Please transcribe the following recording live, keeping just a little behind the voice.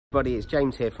Everybody, it's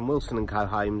James here from Wilson & Co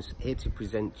Homes, here to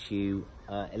present you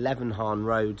 11 Harn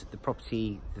Road, the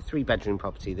 3-bedroom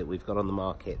property that we've got on the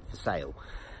market for sale.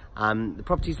 The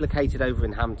property is located over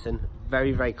in Hampton,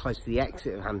 very, very close to the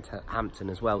exit of Hampton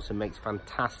as well, so it makes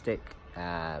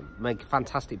make a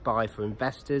fantastic buy for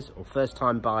investors or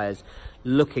first-time buyers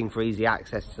looking for easy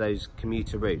access to those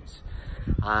commuter routes.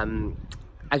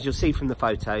 As you'll see from the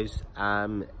photos,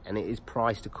 and it is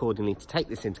priced accordingly to take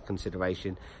this into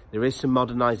consideration, there is some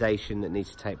modernisation that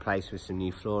needs to take place with some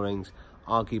new floorings,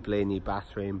 arguably a new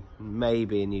bathroom,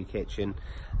 maybe a new kitchen,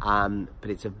 but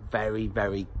it's a very,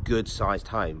 very good sized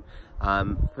home.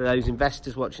 For those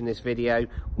investors watching this video,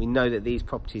 we know that these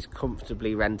properties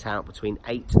comfortably rent out between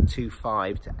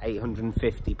 £825 to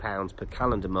 £850 per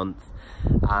calendar month.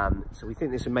 So we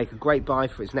think this would make a great buy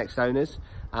for its next owners,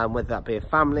 whether that be a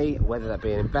family, whether that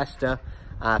be an investor.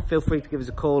 Feel free to give us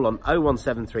a call on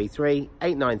 01733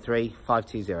 893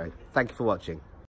 520. Thank you for watching.